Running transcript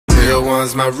real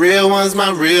ones, my real ones,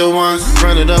 my real ones.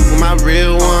 Run it up with my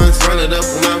real ones, run it up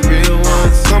with my real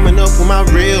ones. Coming up with my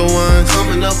real ones,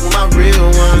 coming up with my real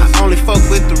ones. I only fuck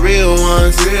with the real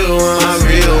ones, real ones, my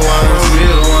real ones, my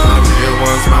real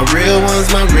ones, my real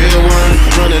ones, my real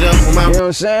ones. Run it up with my. You know what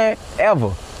I'm saying?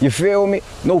 Ever. You feel me?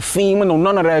 No FEMA, no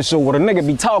none of that shit. What a nigga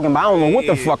be talking about, I don't know what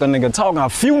the fuck a nigga talking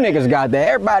about. A few niggas got that.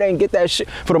 Everybody ain't get that shit.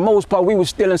 For the most part, we was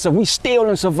still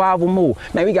in survival mode.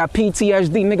 Man, we got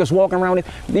PTSD, niggas walking around it.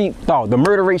 The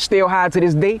murder rate still high to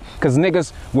this day, cause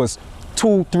niggas was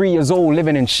 2, 3 years old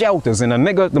living in shelters, and a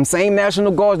nigga, them same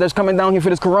National Guards that's coming down here for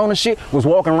this corona shit, was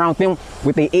walking around them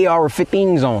with their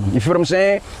AR-15s on them. You feel what I'm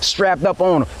saying? Strapped up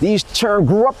on them. These children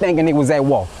grew up thinking it was at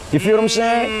war. You feel what I'm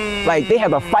saying? Like, they had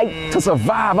to fight to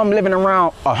survive. I'm living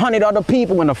around 100 other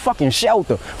people in a fucking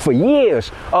shelter for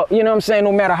years. You know what I'm saying?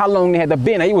 No matter how long they had to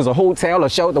be in, it was a hotel, a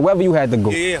shelter, wherever you had to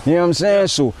go. Yeah. You know what I'm saying?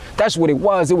 So that's what it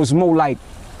was. It was more like,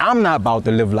 I'm not about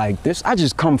to live like this. I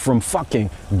just come from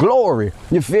fucking glory.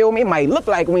 You feel me? It might look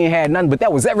like we ain't had nothing, but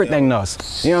that was everything to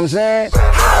us. You know what I'm saying?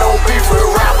 I don't beef with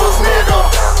rappers,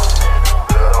 nigga.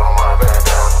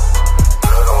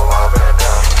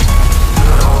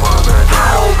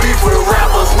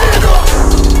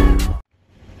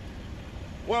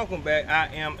 Welcome back.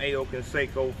 I am A.O.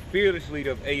 Consaco, fearless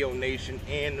leader of A.O. Nation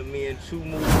and the Men 2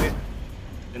 movement.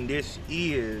 And this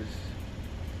is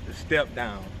the Step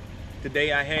Down.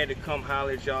 Today I had to come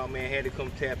holler at y'all, man. Had to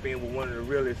come tap in with one of the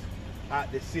realest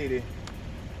out the city.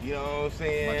 You know what I'm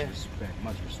saying? Much respect,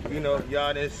 much respect. You know,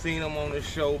 y'all done seen him on the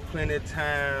show plenty of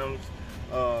times.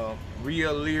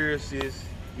 Real lyricist.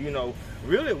 You know,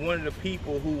 really one of the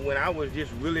people who, when I was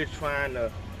just really trying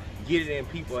to get it in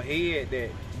people's head that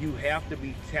you have to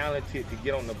be talented to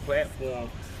get on the platform,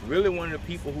 really one of the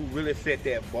people who really set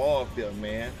that bar up there,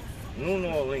 man. New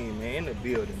Orleans, man, in the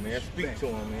building, man. Speak to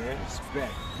him, man.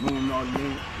 Respect. New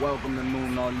Orleans, welcome to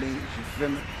New Orleans, you feel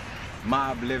me?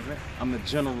 Mob living, I'm the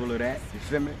general of that, you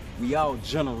feel me? We all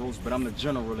generals, but I'm the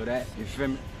general of that, you feel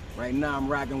me? Right now I'm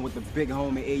rocking with the big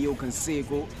homie A.O.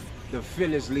 Consaco, the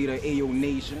fearless leader of A.O.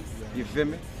 Nation, you feel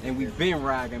me? And we've been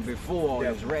rocking before all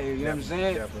this, right? You know what I'm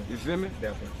saying? Definitely. You feel me?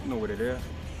 Definitely. You know what it is.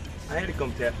 I had to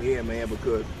come tap in, man,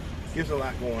 because there's a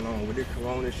lot going on with this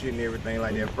corona shit and everything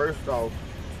like that. First off,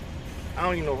 I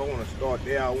don't even know if I want to start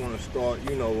there. I want to start,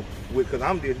 you know, with, because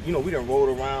I'm just, you know, we done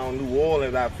rolled around New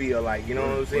Orleans, I feel like, you know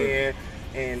what I'm saying?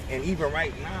 And even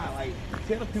right now, like,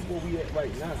 tell the people where we at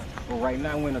right now. Well, right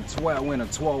now we're in a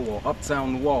 12 or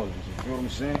uptown New Orleans, you feel what I'm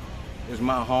saying? This is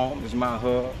my home, this is my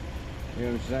hub. You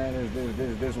know what I'm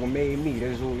saying? This what made me.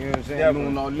 This is what, you know what I'm saying?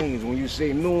 Definitely. New Orleans. When you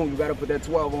say noon, you gotta put that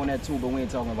 12 on that too, but we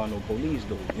ain't talking about no police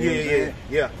though. You know what I'm saying?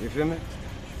 Yeah. You feel me?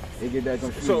 They get that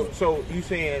confused. So you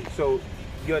saying, so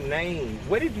your name,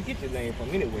 where did you get your name from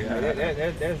anyway?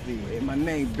 That's the... My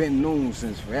name been known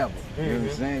since forever. You know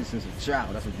what I'm saying? Since a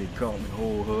child. That's what they call me, the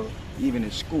whole hood. Even in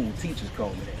school, teachers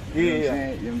call me that. You know what I'm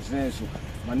saying? You know what I'm saying? So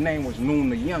my name was Noon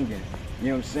the Youngin. You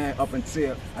know what I'm saying? Up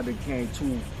until I became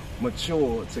too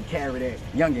mature to carry that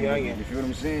youngin. You feel what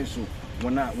I'm saying? So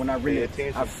when I really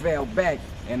I fell back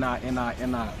and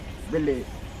I really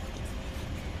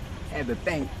had to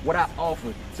think what I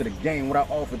offered to the game, what I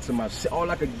offered to myself. All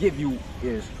I could give you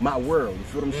is my world. You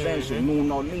feel what I'm saying? So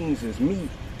New Orleans is me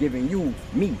giving you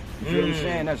me. You feel what I'm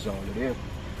saying? That's all it is.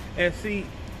 And see,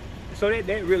 so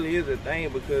that really is a thing,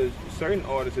 because certain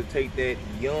artists will take that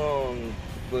young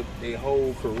for their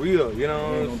whole career. You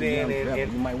know what I'm saying?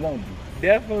 And you might won't be.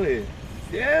 Definitely.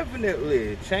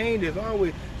 Change is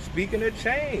always, speaking of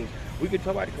change, we could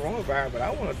talk about the coronavirus, but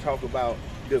I want to talk about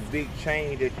the big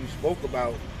change that you spoke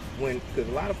about when, because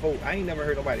a lot of folks, I ain't never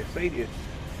heard nobody say this,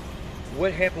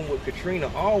 what happened with Katrina.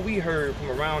 All we heard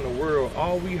from around the world,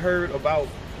 all we heard about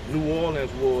New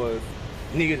Orleans was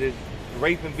niggas is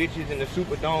raping bitches in the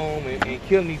Superdome and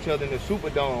killing each other in the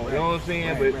Superdome, you know what I'm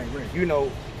saying? You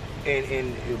know,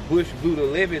 and Bush blew the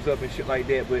levees up and shit like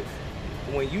that, but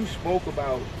when you spoke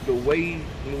about the way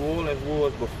New Orleans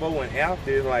was before and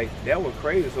after, like, that was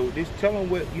crazy. So just tell them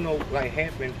what, you know, like,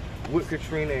 happened with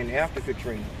Katrina and after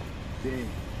Katrina. Yeah.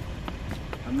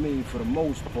 I mean, for the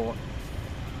most part,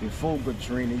 before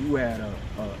Katrina, you had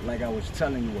like I was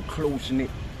telling you, a close-knit,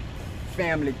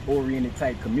 family-oriented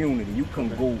type community. You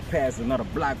couldn't go past another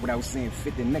block without seeing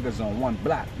 50 niggas on one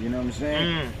block. You know what I'm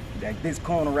saying? Like this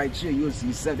corner right here, you'll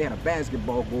see they had a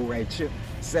basketball goal right here.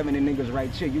 70 niggas right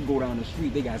here. You go down the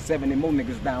street, they got 70 more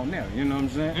niggas down there. You know what I'm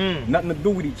saying? Nothing to do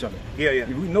with each other. Yeah.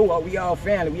 We know we all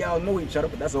family, we all know each other,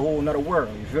 but that's a whole nother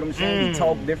world. You feel what I'm saying? We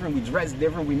talk different, we dress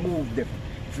different, we move different.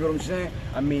 You feel what I'm saying?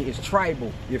 I mean, it's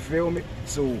tribal. You feel me?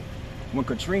 So when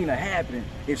Katrina happened,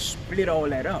 it split all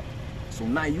that up. So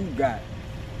now you got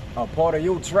a part of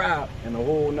your tribe and a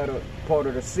whole nother part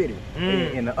of the city,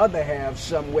 and the other half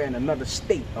somewhere in another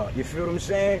state. You feel what I'm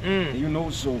saying? You know,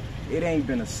 so it ain't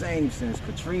been the same since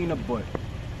Katrina, but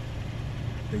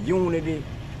the unity,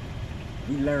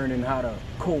 we learning how to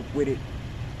cope with it,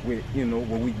 with, you know,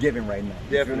 what we giving right now.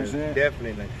 You Definitely,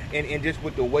 definitely. And just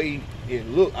with the way it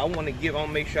look, I want to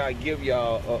make sure I give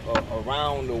y'all a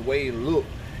round the way it look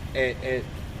at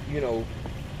you know,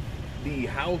 the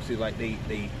houses, like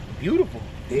they beautiful.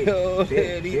 You know what I'm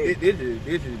saying?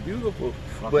 This is beautiful.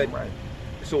 But right.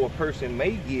 So a person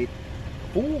may get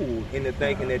fooled into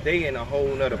thinking that they in a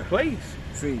whole nother place.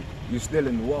 See, you still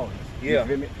in New Orleans. Yeah. You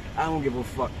feel me? I don't give a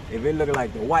fuck. If it look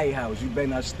like the White House, you better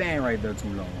not stand right there too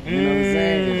long. You know what I'm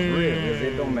saying? It's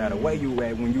real. It don't matter where you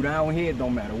at. When you down here, it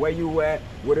don't matter where you at.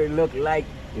 What it look like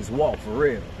is walk for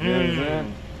real. You know what I'm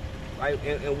saying? Like,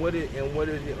 and what is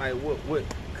it like? What?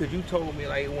 Cause you told me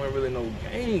like it wasn't really no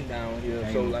gang down here.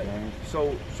 Ain't So no like, gang.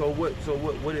 so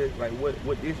what is like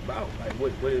what this about? Like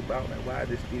what it about? Like why is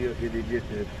it still? Is it just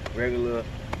a regular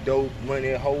dope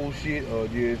money whole shit or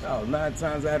just? Oh, 9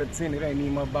 times out of 10, it ain't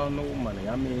even about no money.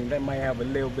 I mean, that might have a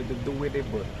little bit to do with it,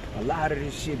 but a lot of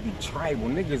this shit be tribal.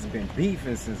 Niggas been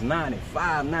beefing since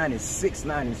 95, 96,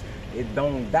 90s. It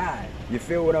don't die. You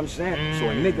feel what I'm saying? So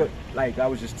a nigga, like I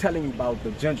was just telling you about the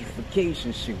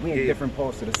gentrification shit. We in different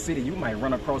parts of the city. You might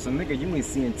run across a nigga you ain't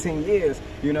seen in 10 years.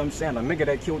 You know what I'm saying? A nigga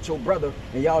that killed your brother,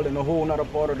 and y'all in a whole nother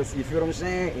part of the city. You feel what I'm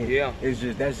saying?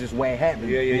 And that's just where it happened.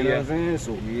 You know what I'm saying?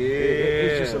 So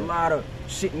it's just a lot of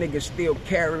shit niggas still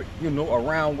carry, you know,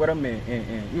 around with them,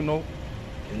 and you know,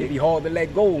 it be hard to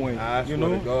let go when, I you swear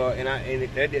know. to God,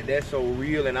 and that's so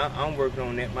real, and I'm working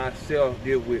on that myself.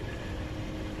 Deal with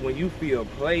when you feel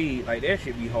played, like that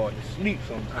shit be hard to sleep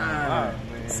sometimes.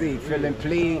 See, feeling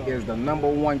played is the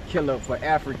 #1 killer for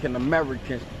African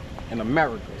Americans in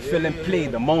America. Feeling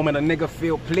played, the moment a nigga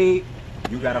feel played,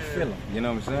 you gotta feel him. You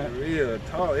know what I'm saying? Real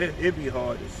talk, it be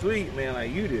hard to sleep, man.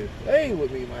 Like you just play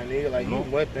with me, my nigga. Like you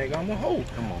must think I'm a hoe.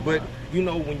 Come on, but man. you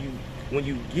know when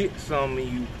you get something,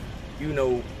 and you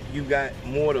know you got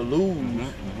more to lose,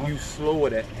 you slower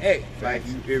to act. Like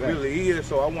it really is.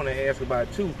 So I want to ask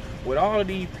about too. With all of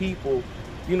these people,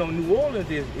 you know, New Orleans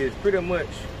is pretty much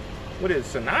what is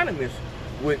synonymous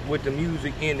with the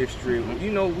music industry.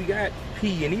 You know, we got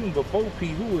P, and even before P,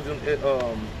 who was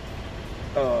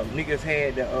niggas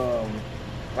had the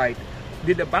like,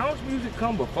 did the bounce music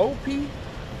come before P?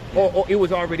 Or it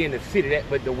was already in the city,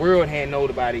 but the world hadn't known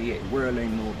about it yet. The world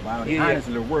ain't know about it. Yeah.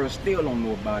 Honestly, the world still don't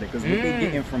know about it, because what they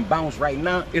getting from bounce right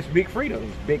now, It's Big Freedom.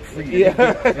 it's big freedom.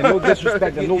 Yeah. And no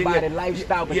disrespect to nobody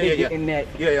lifestyle, but they getting that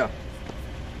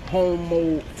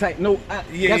homo type. No,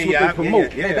 that's what they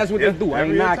promote. That's what they do. I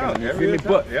ain't knocking them. You feel me?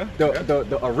 But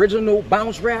the original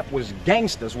bounce rap was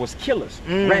gangsters, was killers,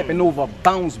 rapping over a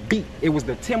bounce beat. It was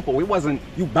the tempo. It wasn't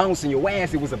you bouncing your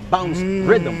ass. It was a bounce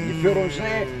rhythm. You feel what I'm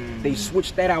saying? They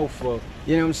switched that out for,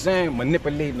 you know what I'm saying,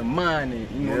 manipulating the mind. And,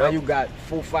 you know, now you got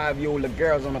 4, 5-year-old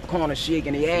girls on the corner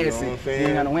shaking their ass, and you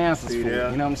ain't got no answers for it. You know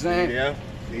what I'm saying? Yeah.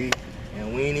 See.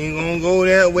 And we ain't even gonna go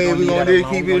that way. We gonna just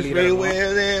keep it straight where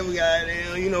it's at. We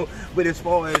got, you know. But as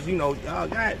far as, you know, y'all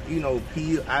got, you know,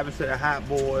 P, obviously the Hot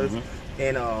Boys,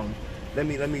 and let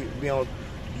me be on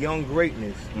Young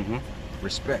Greatness.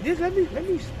 Respect. Just let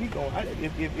me speak on,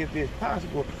 if it's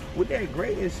possible, with that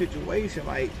greatness situation.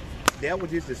 Like, that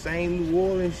was just the same New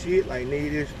Orleans shit. Like,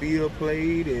 niggas just feel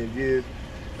played and just.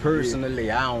 Personally,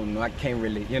 I don't know. I can't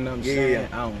really, you know what I'm saying?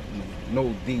 I don't know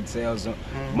no details.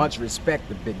 Much respect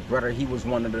to Big Brother. He was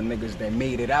one of the niggas that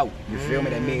made it out. You feel me?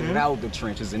 That made it out the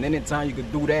trenches. And anytime you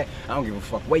could do that, I don't give a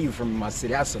fuck where you from in my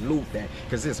city. I salute that,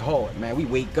 because it's hard, man. We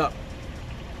wake up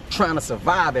trying to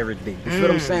survive every day. You feel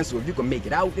what I'm saying? So if you can make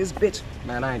it out this bitch,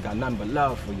 man, I ain't got nothing but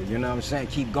love for you. You know what I'm saying?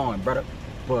 Keep going, brother.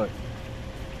 But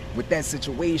with that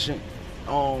situation,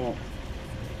 I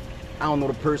don't know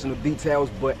the personal details,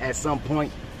 but at some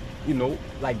point, you know,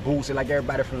 like Boosie, like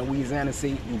everybody from Louisiana say,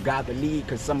 you got to lead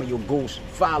because some of your ghosts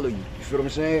follow you. You feel what I'm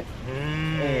saying?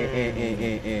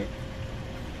 And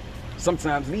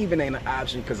sometimes leaving ain't an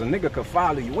option, because a nigga could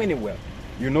follow you anywhere,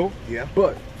 you know? Yeah.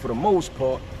 But for the most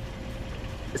part,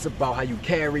 it's about how you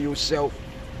carry yourself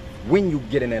when you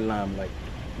get in that limelight.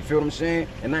 You feel what I'm saying?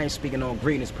 And I ain't speaking on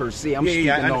greatness per se. I'm speaking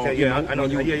on, you know, I know,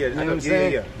 when you, yeah, you know what I'm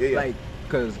saying? Like,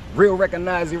 because real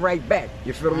recognize it right back.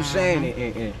 You feel what I'm saying?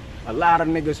 And a lot of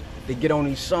niggas, they get on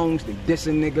these songs, they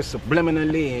dissing niggas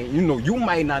subliminally, and you know, you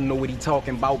might not know what he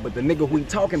talking about, but the nigga who he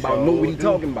talking about know what he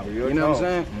talking about. You know what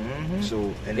I'm saying?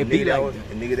 So and it be like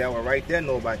the nigga that was right there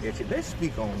know about that shit. Let's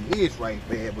speak on this right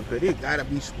there, because it gotta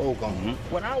be spoke on.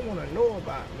 What I want to know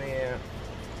about, man,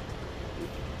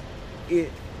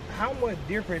 how much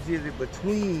difference is it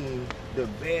between the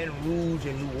Baton Rouge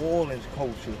and New Orleans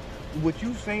culture what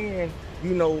you saying,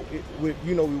 you know, we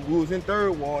was in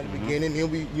third wall in the beginning,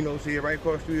 then we, you know, see it right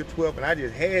across the street at 12, and I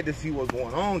just had to see what's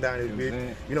going on down this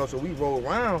bitch, you know, so we roll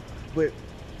around. But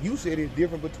you said it's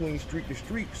different between street to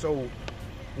street. So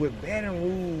with Baton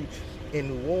Rouge and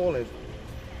New Orleans,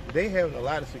 they having a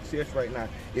lot of success right now.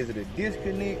 Is it a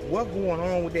disconnect? What's going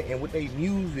on with that? And with their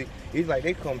music, it's like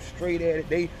they come straight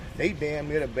at it. They damn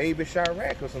near the Baby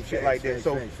Chirac or some shit like that.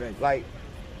 So like,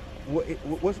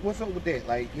 what's up with that?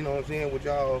 Like, you know what I'm saying? With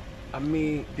y'all, I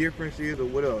mean, differences or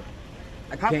whatever.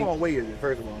 How far away is it,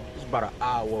 first of all? It's about an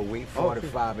hour away,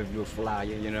 45 if you're a flyer,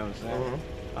 you know what I'm saying?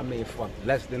 I mean, fuck,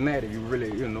 less than that if you really,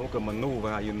 you know, can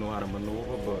maneuver how you know how to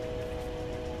maneuver, but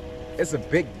it's a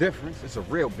big difference. It's a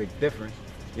real big difference,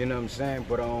 you know what I'm saying?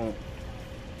 But I'm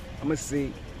gonna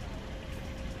see,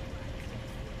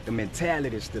 the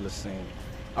mentality is still the same.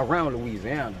 Around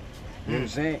Louisiana, you know what I'm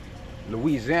saying?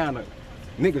 Louisiana,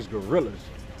 niggas gorillas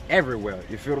everywhere,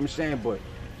 you feel what I'm saying? But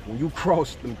when you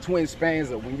cross them twin spans,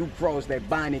 or when you cross that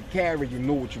Bonnie Carry, you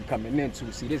know what you're coming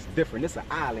into. See, this different. It's an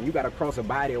island. You gotta cross a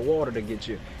body of water to get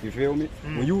you. You feel me?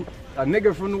 When you a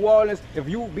nigga from New Orleans, if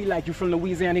you be like you from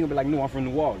Louisiana, he gonna be like, no, I'm from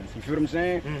New Orleans. You feel what I'm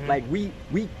saying? Like we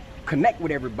connect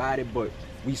with everybody, but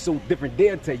we so different.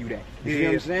 They'll tell you that. You feel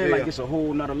what I'm saying? Like it's a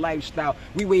whole nother lifestyle.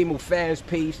 We way more fast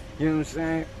paced. You know what I'm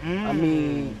saying? I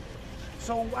mean.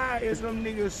 So why is them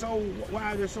niggas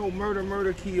why is it so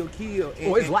murder, kill?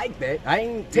 Oh, it's like that. I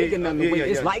ain't taking nothing away.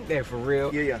 It's like that for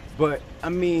real. But, I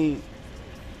mean,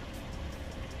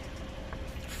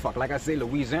 fuck, like I say,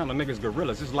 Louisiana, niggas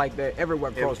gorillas. It's like that everywhere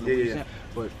across Louisiana.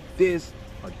 But this,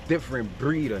 a different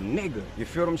breed of nigga. You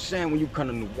feel what I'm saying? When you come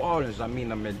to New Orleans, I mean,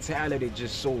 the mentality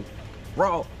just so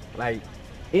raw. Like,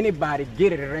 anybody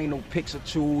get it. It ain't no picks or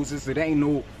chooses. It ain't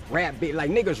no rap beef.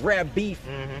 Like, niggas rap beef,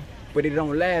 but it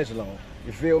don't last long.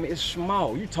 You feel me? It's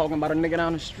small. You talking about a nigga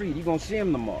down the street. You gonna see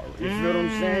him tomorrow. You feel what I'm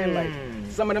saying?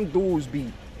 Like, some of them dudes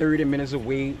be 30 minutes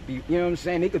away. You know what I'm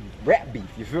saying? They could rap beef.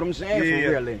 You feel what I'm saying?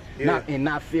 For real. And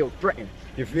not feel threatened.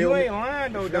 You feel me? You ain't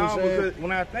lying though, dog, because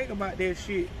when I think about that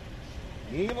shit,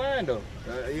 you ain't lying though.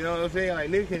 You know what I'm saying? Like,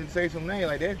 niggas can say some names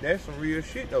like that. That's some real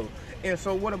shit though. And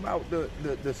so what about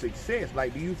the success?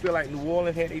 Like, do you feel like New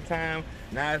Orleans had their time,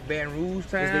 now it's Baton Rouge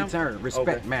time? It's their turn.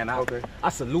 Respect, man. I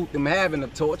salute them having a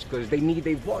torch because they need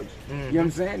their voice. You know what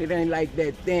I'm saying? It ain't like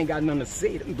that they ain't got nothing to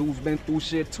say. Them dudes been through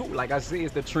shit too. Like I say,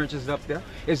 it's the trenches up there.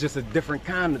 It's just a different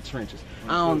kind of trenches.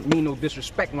 I don't mean no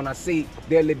disrespect when I say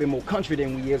they're a little bit more country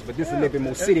than we is, but this is a little bit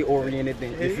more city oriented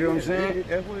than, you feel what I'm saying?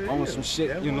 That's what it on is. Some shit,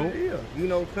 that's you know? You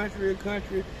know, country is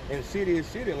country and city is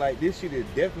city. Like, this shit is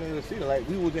definitely a city. Like,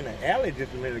 we was in an alley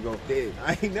just a minute ago.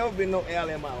 I ain't never been no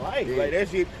alley in my life. Like, that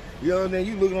shit, you know what I'm saying?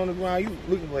 You looking on the ground, you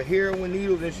looking for heroin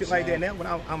needles and shit like that. And that's what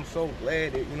I'm so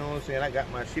glad that, you know what I'm saying, I got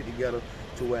my shit together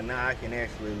to where now I can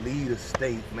actually lead a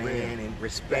state, man, and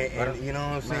respect, and you know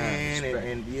what I'm saying,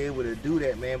 and be able to do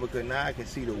that, man, because now I can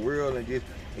see the world and just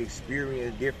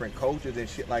experience different cultures and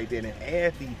shit like that and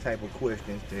ask these type of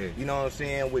questions. You know what I'm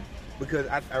saying? Because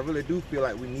I really do feel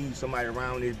like we need somebody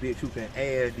around this bitch who can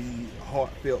ask these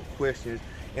heartfelt questions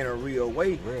in a real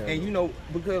way. And you know,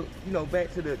 because, you know,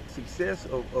 back to the success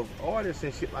of artists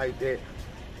and shit like that,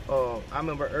 I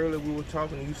remember earlier we were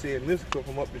talking and you said Mystical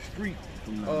from up the street.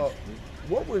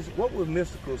 What was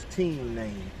Mystical's team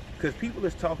name? Because people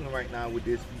is talking right now with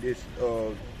this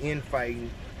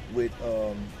infighting with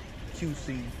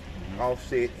QC,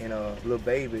 Offset, and Lil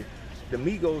Baby. The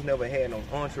Migos never had no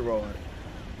entourage.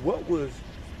 What was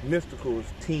Mystical's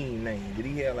team name? Did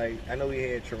he have, like, I know he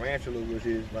had Tarantula was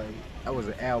his, like... That was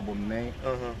an album name.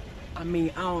 I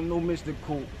mean, I don't know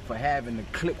Mystical for having the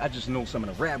clique. I just know some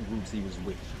of the rap groups he was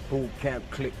with. Boot Camp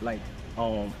Clique, like,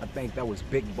 I think that was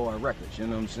Big Boy Records, you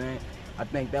know what I'm saying? I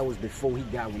think that was before he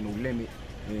got with No Limit.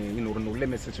 And, you know, the No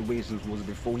Limit situations was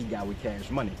before he got with Cash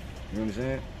Money. You know what I'm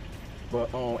saying?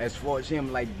 But as far as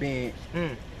him, like, being...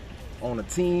 on a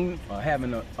team or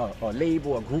having a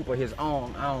label, a group of his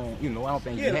own, I don't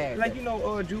think he had like that. You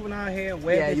know, Juvenile had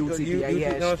Wagon, UTP, you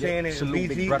know what I'm saying, and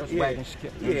Salute BG, Big Brothers, Wagon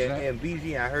Skip, and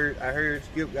BG. I heard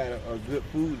Skip got a good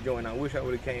food joint. I wish I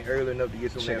would have came early enough to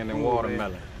get some chicken of that and food,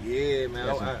 watermelon. Man. Yeah,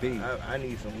 man, I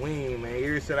need some wing, man.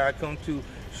 Every set I come to,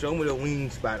 show me the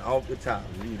wing spot off the top.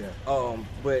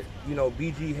 But you know,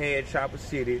 BG had Chopper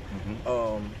City.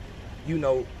 You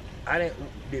know,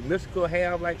 did Mystical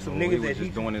have like some niggas that he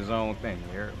just doing his own thing?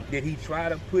 Did he try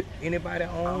to put anybody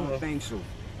on? I don't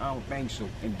think so.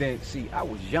 And then see, I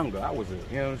was younger. I was you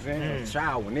know what I'm saying, a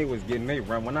child when they was getting their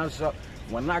run. When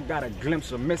I got a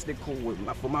glimpse of Mystical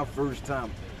for my first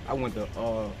time, I went to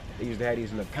they used to have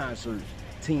these little concerts,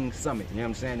 Teen Summit, you know what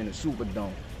I'm saying, in the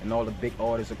Superdome. and all the big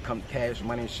artists would come, Cash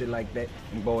Money and shit like that.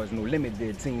 And boys, No Limit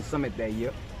did Teen Summit that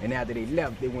year. And after they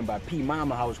left, they went by P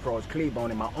Mama House across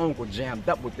Claiborne, and my uncle jammed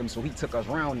up with them, so he took us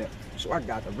around there. So I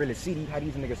got to really see how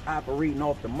these niggas operating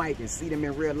off the mic and see them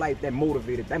in real life. That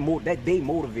motivated, that day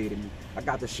motivated me. I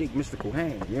got to shake Mystical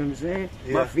hand, you know what I'm saying?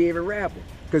 Yeah. My favorite rapper.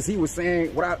 Because he was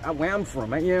saying where I'm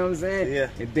from, you know what I'm saying? Yeah.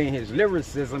 And then his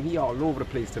lyricism, he all over the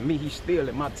place. To me, he's still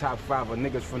in my top 5 of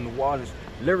niggas from New Orleans.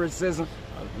 Lyricism,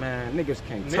 man, niggas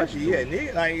can't touch it. Yeah,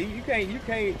 nigga, like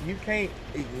you can't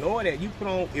ignore that. You put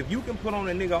on, if you can put on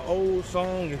a nigga old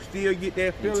song and still get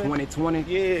that feeling. 2020.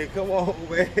 Yeah, come on,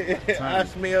 man. I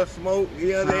smell smoke.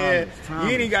 You know what I'm saying?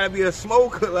 You ain't gotta be a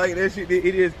smoker like that shit.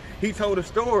 It is. He told a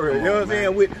story. You know what I'm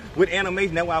saying? With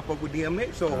animation. That's why I fuck with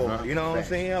DMX so hard. You know what I'm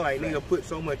saying? Like nigga put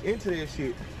so much into that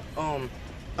shit.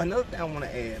 Another thing I want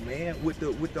to add, man, with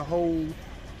the whole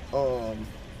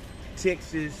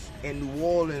Texas and New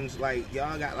Orleans, like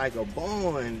y'all got like a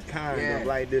bond kind of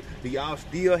like. Do y'all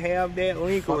still have that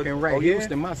link? Fucking right.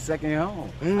 Houston, my second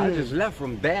home. I just left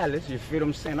from Dallas. You feel what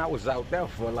I'm saying? I was out there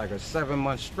for like a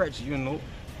 7-month stretch. You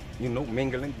know,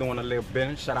 mingling, doing a little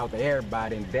business. Shout out to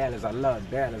everybody in Dallas. I love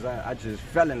Dallas. I just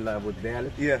fell in love with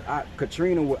Dallas. Yeah.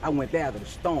 Katrina, I went there after the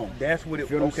storm. That's what it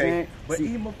was. Okay. But see,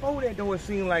 even before that, though, it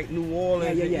seemed like New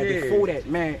Orleans. Yeah. Before that,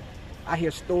 man, I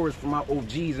hear stories from my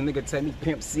OGs, and nigga tell me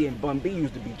Pimp C and Bun B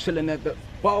used to be chilling at the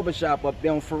barbershop up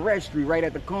there on Forest Street, right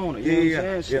at the corner. You know what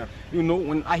I'm saying? So, you know,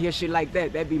 when I hear shit like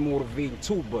that, that be motivating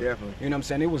too. But definitely. You know what I'm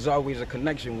saying? It was always a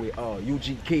connection with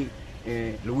UGK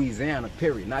and Louisiana,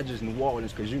 period. Not just New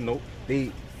Orleans, because you know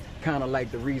they kind of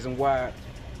like the reason why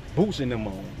boosting them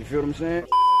on. You feel what I'm saying?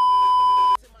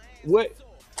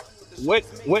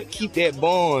 What keep that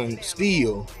bond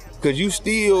still? Cause you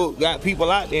still got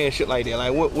people out there and shit like that.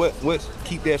 Like what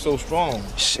keep that so strong?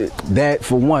 Shit, that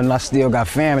for one, I still got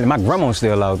family. My grandma's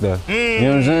still out there. You know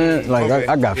what I'm saying? Like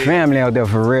I got family out there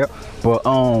for real. But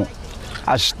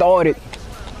I started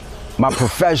my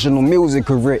professional music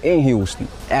career in Houston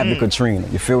after Katrina.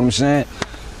 You feel what I'm saying?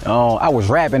 I was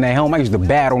rapping at home. I used to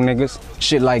battle niggas,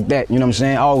 shit like that. You know what I'm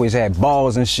saying? I always had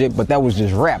balls and shit, but that was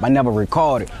just rap. I never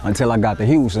recorded until I got to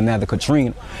Houston after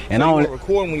Katrina. And so you weren't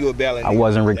recording when you were battling? I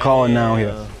wasn't recording down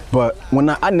here. But when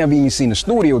I never even seen the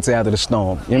studio till after the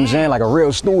storm. You know what I'm saying? Like a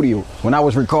real studio. When I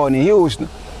was recording in Houston,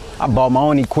 I bought my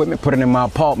own equipment, put it in my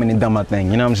apartment, and done my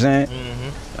thing. You know what I'm saying?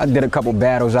 I did a couple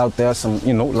battles out there, some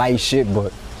light shit,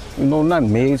 but. You know,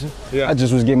 nothing major. Yeah. I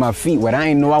just was getting my feet wet. I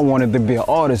ain't know I wanted to be an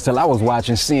artist till I was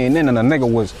watching CNN and a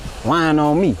nigga was lying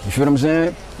on me. You feel what I'm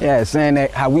saying? Yeah, saying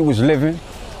that how we was living,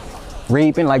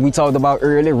 raping, like we talked about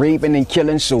earlier, raping and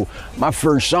killing. So my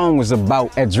first song was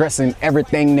about addressing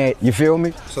everything that, you feel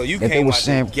me? So you came out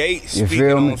the gate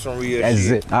speaking on some real shit.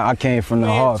 That's it. I came from the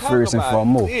heart first and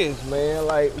foremost. This, man,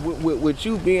 like with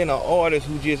you being an artist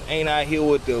who just ain't out here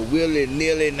with the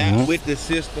willy-nilly, not with the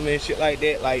system and shit like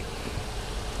that, like,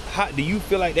 how do you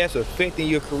feel like that's affecting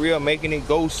your career, making it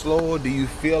go slower? Do you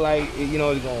feel like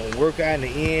it's gonna work out in the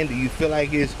end? Do you feel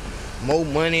like it's more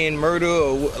money in murder,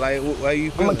 or like how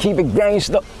you feel? I'm gonna keep it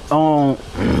gangsta.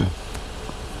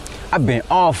 I've been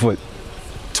offered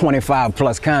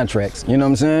 25+ contracts. You know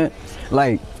what I'm saying?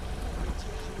 Like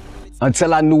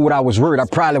until I knew what I was worth, I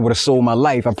probably would have sold my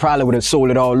life. I probably would have sold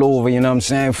it all over. You know what I'm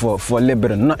saying? For a little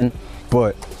bit of nothing,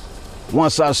 but.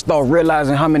 Once I start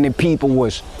realizing how many people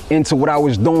was into what I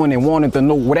was doing and wanted to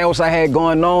know what else I had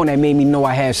going on, that made me know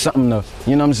I had something to,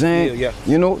 you know what I'm saying? Yeah.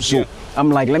 You know, so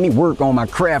I'm like, let me work on my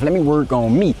craft, let me work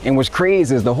on me. And what's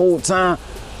crazy is the whole time,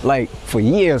 like for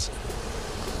years,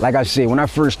 like I said, when I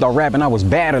first started rapping, I was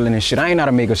battling and shit. I ain't know how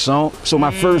to make a song. So my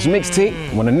first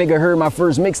mixtape, when a nigga heard my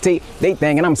first mixtape, they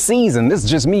thinking I'm seasoned. This is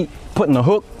just me putting a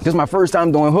hook. This is my first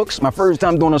time doing hooks. My first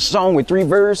time doing a song with 3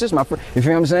 verses. You feel what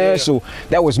I'm saying? Yeah. So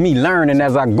that was me learning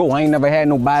as I go. I ain't never had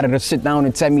nobody to sit down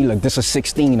and tell me, look, this is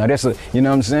 16 or this is, you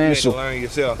know what I'm saying? You had to learn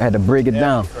yourself. I had to break it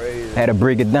down. Crazy. Had to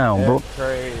break it down, bro.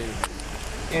 Crazy.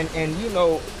 And you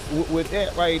know, with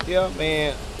that right there,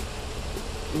 man,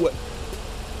 what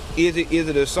is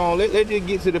it a song? Let's just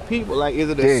get to the people. Like, is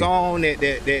it a song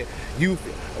that you?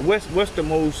 What's the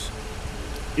most?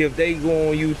 If they go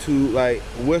on YouTube, like,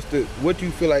 what do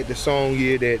you feel like the song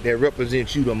is that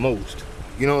represents you the most?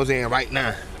 You know what I'm saying? Right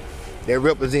now, that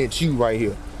represents you right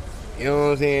here. You know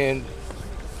what I'm saying?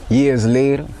 Years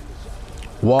later,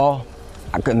 Wall.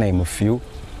 I could name a few.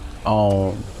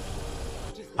 I'm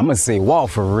gonna say Wall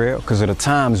for real, cause of the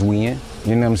times we in.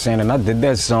 You know what I'm saying? And I did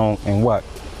that song in what?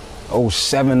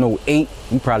 07, 08.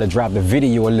 We probably dropped the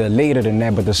video a little later than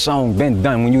that, but the song been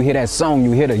done. When you hear that song,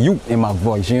 you hear the youth in my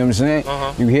voice, you know what I'm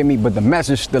saying? You hear me, but the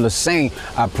message still the same.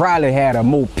 I probably had a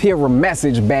more purer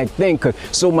message back then, cause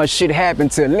so much shit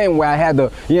happened till then where I had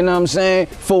to, you know what I'm saying,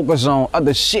 focus on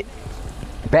other shit.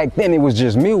 Back then it was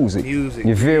just music. You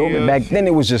feel me? Back then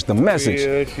it was just the message.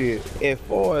 Real shit. As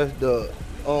far as the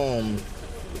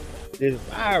this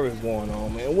virus going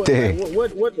on, man. What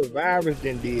the virus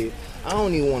then did, I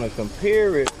don't even want to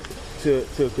compare it to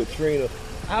Katrina.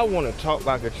 I want to talk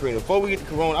about Katrina. Before we get to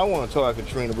Corona, I want to talk about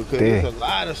Katrina because there's a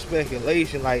lot of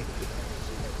speculation. Like,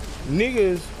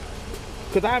 niggas,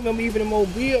 because I remember even in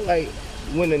Mobile, like,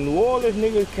 when the New Orleans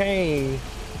niggas came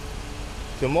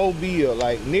to Mobile,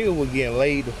 like, niggas was getting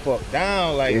laid the fuck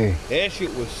down. Like, that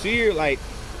shit was serious. Like,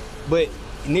 but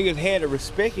niggas had to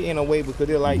respect it in a way because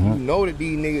they're like, you know that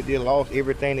these niggas, they lost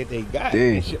everything that they got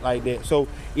and shit like that. So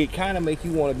it kind of make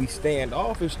you want to be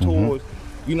standoffish towards,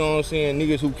 you know what I'm saying,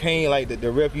 niggas who came, like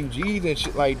the refugees and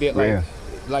shit like that.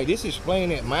 Like this explain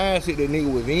that mindset that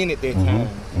nigga was in at that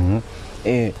time.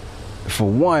 And for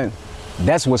one,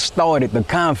 that's what started the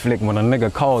conflict when a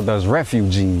nigga called us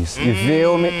refugees. You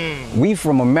feel me? We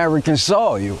from American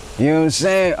soil. You know what I'm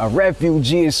saying? A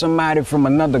refugee is somebody from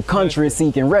another country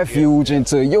seeking refuge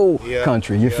into your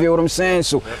country. You feel what I'm saying?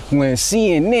 So when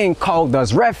CNN called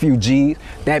us refugees,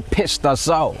 that pissed us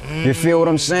off. You feel what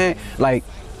I'm saying? Like,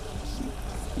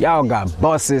 y'all got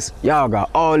buses, y'all got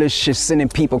all this shit sending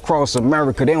people across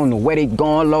America. They don't know where they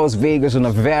going. Las Vegas and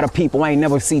Nevada people I ain't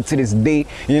never see to this day.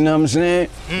 You know what I'm saying?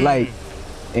 Like,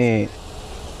 and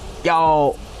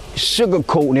y'all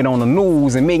sugarcoating it on the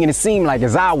news and making it seem like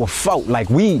it's our fault, like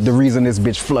we the reason this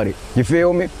bitch flooded. You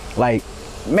feel me? Like,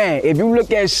 man, if you look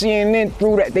at CNN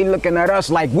through that, they looking at us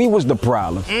like we was the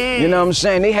problem. You know what I'm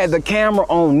saying? They had the camera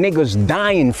on niggas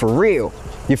dying for real.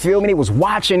 You feel me? They was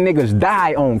watching niggas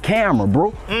die on camera,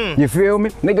 bro. You feel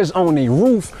me? Niggas on the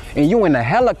roof and you in a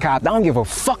helicopter. I don't give a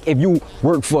fuck if you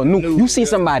work for a new. You see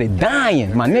somebody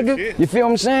dying, my nigga. You feel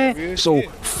what I'm saying? So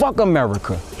fuck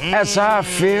America. That's how I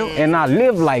feel, and I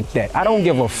live like that. I don't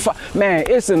give a fuck. Man,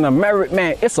 it's in America,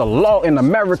 man, it's a law in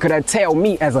America that tell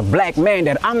me as a black man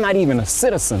that I'm not even a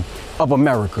citizen of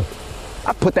America.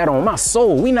 I put that on my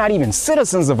soul. We not even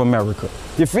citizens of America.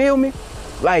 You feel me?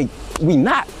 Like, we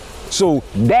not. So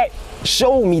that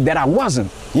showed me that I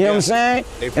wasn't. You know what I'm saying?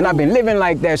 And I've been living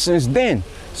like that since then.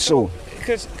 So,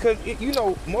 cause you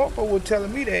know, motherfucker was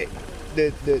telling me that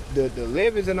the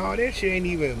levees and all that shit ain't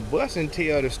even bust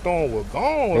until the storm was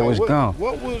gone. It was gone.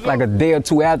 What was like a day or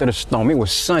two after the storm? It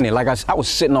was sunny. Like I was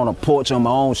sitting on a porch on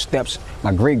my own steps.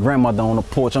 My great grandmother on the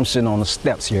porch. I'm sitting on the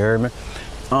steps. You heard me?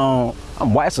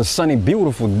 It's a sunny,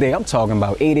 beautiful day. I'm talking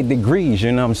about 80 degrees,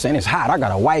 you know what I'm saying? It's hot. I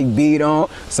got a white beat on,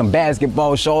 some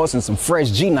basketball shorts, and some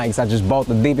fresh G-Nikes I just bought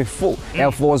the day before.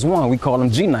 Air Force One, we call them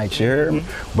G-Nikes, you heard me?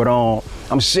 But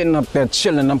I'm sitting up there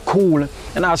chilling, I'm cooling,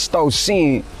 and I start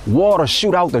seeing water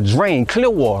shoot out the drain, clear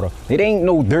water. It ain't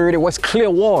no dirty, what's clear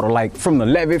water, like from the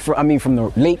levee, from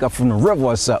the lake or from the river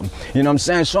or something. You know what I'm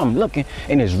saying? So I'm looking,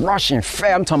 and it's rushing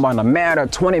fast. I'm talking about in a matter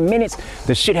of 20 minutes,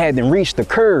 the shit hadn't reached the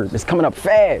curb. It's coming up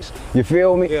fast. You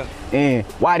feel me? Yeah. And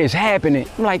while this happening,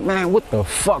 I'm like, man, what the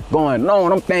fuck going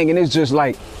on? I'm thinking it's just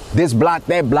like this block,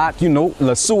 that block, you know,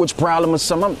 the sewage problem or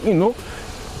something, you know.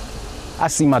 I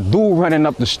see my dude running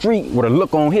up the street with a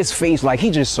look on his face like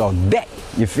he just saw that.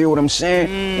 You feel what I'm saying?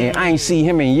 And I ain't see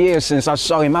him in years since I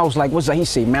saw him. I was like, what's that? He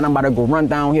said, man, I'm about to go run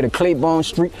down here to Claiborne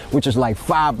Street, which is like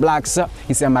 5 blocks up.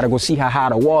 He said, I'm about to go see how high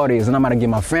the water is and I'm about to get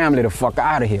my family the fuck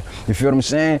out of here. You feel what I'm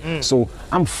saying? So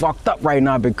I'm fucked up right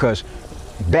now because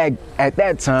back at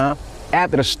that time,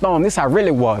 after the storm, this how it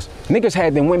really was. Niggas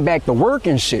had then went back to work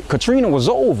and shit. Katrina was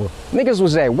over. Niggas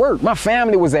was at work. My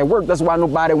family was at work. That's why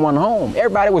nobody went home.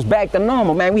 Everybody was back to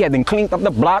normal, man. We had then cleaned up the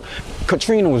block.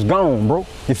 Katrina was gone, bro.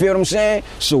 You feel what I'm saying?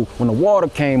 So when the water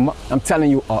came up, I'm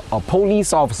telling you, a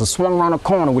police officer swung around the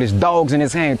corner with his dogs in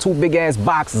his hand, 2 big ass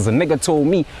boxes. A nigga told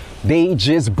me they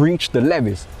just breached the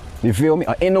levees. You feel me?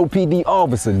 A NOPD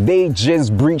officer, they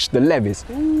just breached the levees.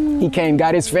 He came,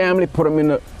 got his family, put him in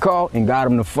the car, and got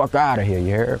him the fuck out of here,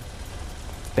 you heard?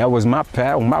 That was my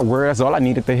path, my word, that's all I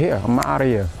needed to hear. I'm out of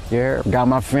here, you heard? Got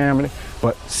my family,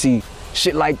 but see,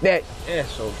 shit like that.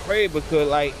 That's so crazy because,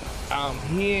 like, I'm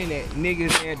hearing that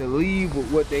niggas had to leave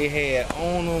with what they had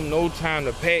on them, no time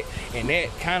to pack, and that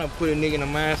kind of put a nigga in the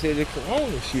mindset of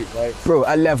Corona shit, like. Bro,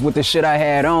 I left with the shit I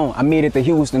had on. I made it to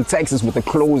Houston, Texas with the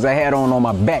clothes I had on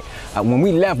my back. When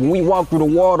we left, when we walked through the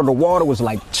water was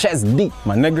like chest deep,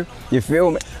 my nigga. You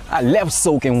feel me? I left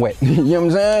soaking wet, you know what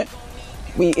I'm saying?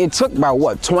 It took about,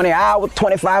 what, 20 hours,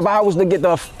 25 hours to get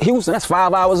to Houston, that's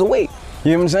 5 hours away.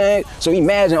 You know what I'm saying? So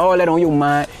imagine all that on your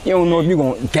mind. You don't know if you're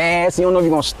gonna gas, you don't know if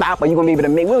you're gonna stop or you're gonna be able to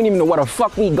make. We don't even know where the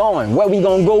fuck we going, where we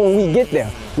gonna go when we get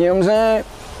there. You know what I'm saying?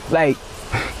 Like,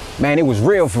 man, it was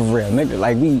real for real, nigga.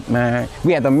 Like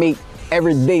we had to make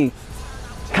every day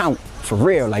count for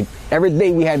real. Like every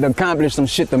day we had to accomplish some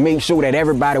shit to make sure that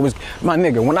everybody was, my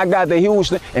nigga, when I got to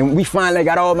Houston and we finally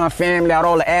got all my family out,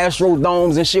 all the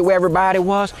Astrodomes and shit where everybody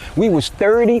was, we was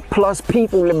 30 plus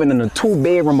people living in a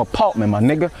 2-bedroom apartment, my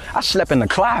nigga. I slept in the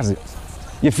closet.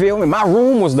 You feel me? My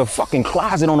room was the fucking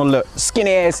closet on a little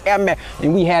skinny ass mat,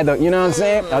 and we had the, you know what I'm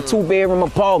saying? A 2-bedroom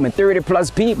apartment, 30 plus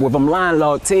people. If them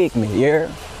landlord take me, yeah.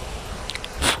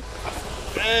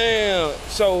 Damn.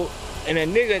 So, and a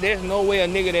nigga, there's no way a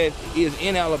nigga that is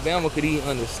in Alabama could even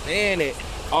understand it.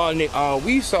 All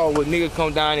we saw was nigga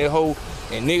come down that hole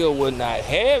and nigga would not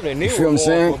have it. Nigga, you feel what I'm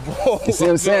saying? You see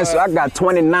what I'm saying? So I got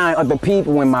 29 other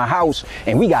people in my house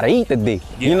and we gotta eat today.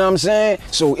 Yeah. You know what I'm saying?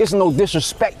 So it's no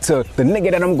disrespect to the nigga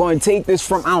that I'm going to take this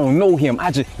from. I don't know him. I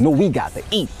just know we got to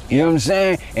eat. You know what I'm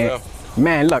saying? And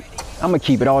man, look, I'm gonna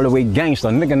keep it all the way gangster.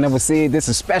 Nigga never said this,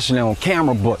 especially on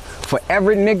camera, but for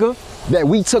every nigga that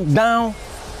we took down,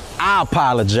 I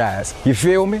apologize. You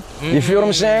feel me? You feel what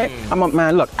I'm saying?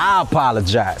 Man, look, I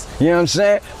apologize. You know what I'm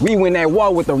saying? We went at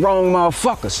war with the wrong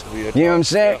motherfuckers. You know what I'm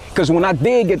saying? Because when I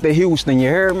did get to Houston, you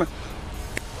heard me?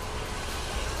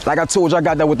 Like I told you, I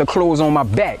got there with the clothes on my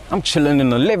back. I'm chilling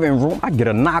in the living room. I get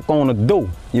a knock on the door.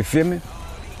 You feel me?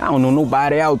 I don't know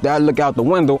nobody out there. I look out the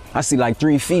window. I see like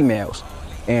 3 females.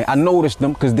 And I noticed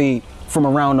them because they from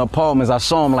around the apartments. I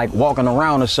saw them like walking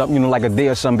around or something, you know, like a day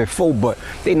or something before, but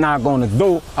they knock on the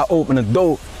door. I open the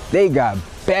door. They got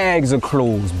bags of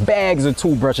clothes, bags of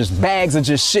toothbrushes, bags of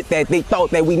just shit that they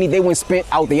thought that we need. They went spent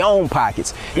out their own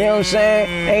pockets. You know what I'm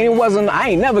saying? And I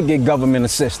ain't never get government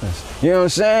assistance. You know what I'm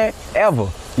saying? Ever.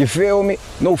 You feel me?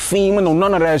 No FEMA, no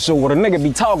none of that shit. What a nigga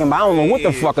be talking about, I don't know what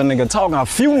the fuck a nigga talking about.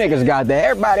 A few niggas got that.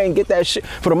 Everybody ain't get that shit.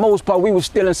 For the most part, we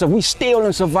still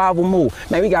in survival mode.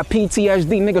 Man, we got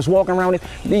PTSD, niggas walking around it.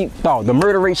 The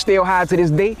murder rate still high to this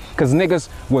day, cause niggas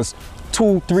was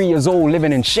 2, 3 years old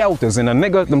living in shelters, and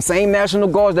them same National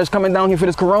Guards that's coming down here for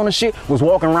this corona shit was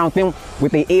walking around them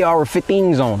with their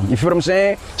AR-15s on them. You feel what I'm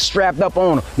saying? Strapped up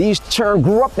on them. These children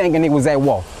grew up thinking they was at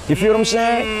war. You feel what I'm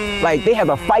saying? Like they had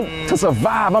to fight to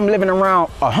survive. I'm living around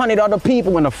 100 other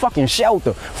people in a fucking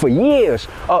shelter for years.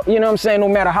 You know what I'm saying? No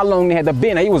matter how long they had to be,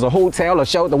 it was a hotel or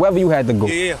shelter, wherever you had to go.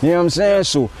 Yeah. You know what I'm saying?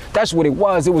 So that's what it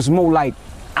was. It was more like,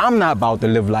 I'm not about to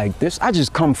live like this. I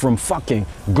just come from fucking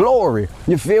glory.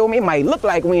 You feel me? It might look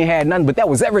like we ain't had nothing, but that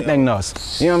was everything to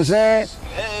us. You know what I'm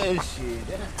saying?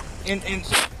 Shit. And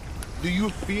do you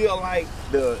feel like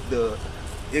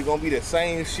it's gonna be the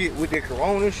same shit with the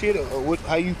corona shit, or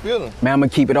how you feeling? Man, I'm gonna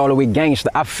keep it all the way gangster.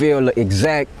 I feel the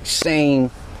exact same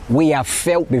way I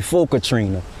felt before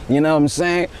Katrina. You know what I'm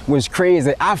saying? What's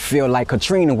crazy, I feel like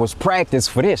Katrina was practice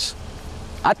for this.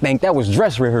 I think that was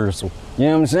dress rehearsal. You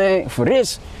know what I'm saying? For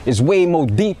this, it's way more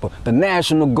deeper. The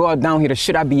National Guard down here, the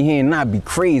shit I be hearing now be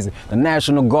crazy. The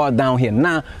National Guard down here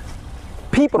now,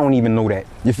 people don't even know that.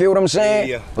 You feel what I'm saying?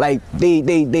 Yeah. Like,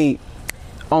 they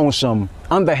on some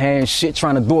underhand shit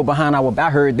trying to do it behind our back. I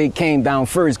heard they came down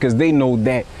first because they know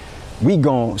that we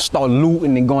gon' start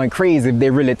looting and going crazy if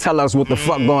they really tell us what the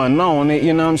fuck going on.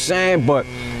 You know what I'm saying? But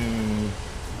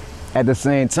at the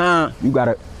same time, you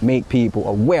gotta make people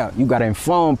aware. You gotta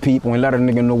inform people and let a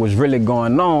nigga know what's really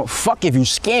going on. Fuck if you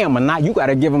scam or not, you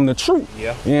gotta give them the truth.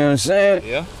 Yeah. You know what I'm saying?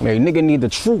 Yeah. Man, nigga need the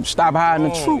truth. Stop hiding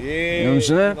the truth. Yeah. You know what I'm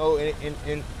saying? You know,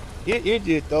 and it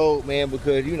just though, man,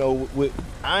 because you know,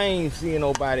 I ain't seeing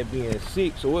nobody being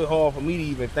sick, so it's hard for me to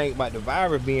even think about the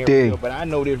virus being real. But I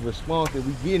know this response that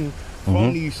we getting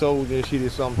from these soldiers and shit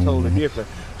is something totally different.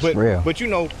 But you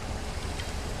know,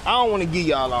 I don't want to give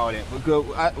y'all all that because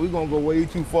we're going to go way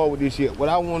too far with this shit. What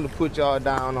I wanted to put y'all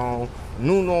down on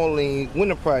New Orleans, when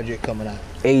the project coming out?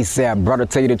 ASAP, brother,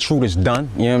 tell you the truth, it's done.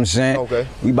 You know what I'm saying? Okay.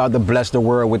 We about to bless the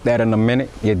world with that in a minute.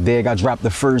 You dig? I dropped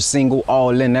the first single,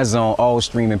 All In. That's on all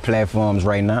streaming platforms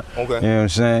right now. Okay. You know what I'm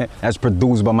saying? That's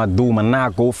produced by my dude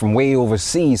Consaco from way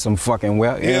overseas some fucking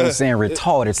well. You know what I'm saying?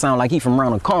 Retarded. Sound like he from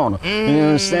around the corner. You know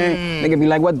what I'm saying? Nigga be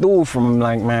like, what dude from? I'm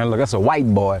like, man, look, that's a white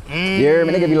boy. You hear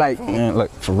me? Nigga be like, man,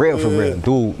 look, for real,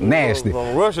 dude, nasty.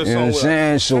 From Russia somewhere. You know what I'm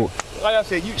saying? So, like I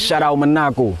said, shout out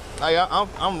Consaco. Like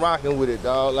I'm rocking with it,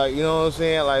 dog. Like, you know what I'm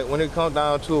saying? Like, when it comes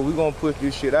down to it, we gonna push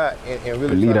this shit out and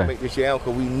really try to make this shit out,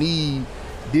 because we need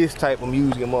this type of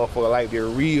music and motherfucker, like the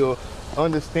real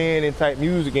understanding type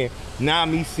music. And now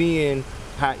me seeing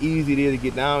how easy it is to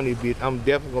get down this bitch, I'm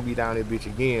definitely gonna be down this bitch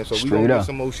again. So we gonna get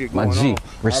some more shit going on. My G,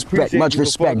 respect, much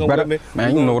respect, brother.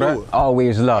 Man, you know that.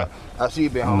 Always love. I see you,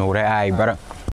 man. You know that, all right, brother.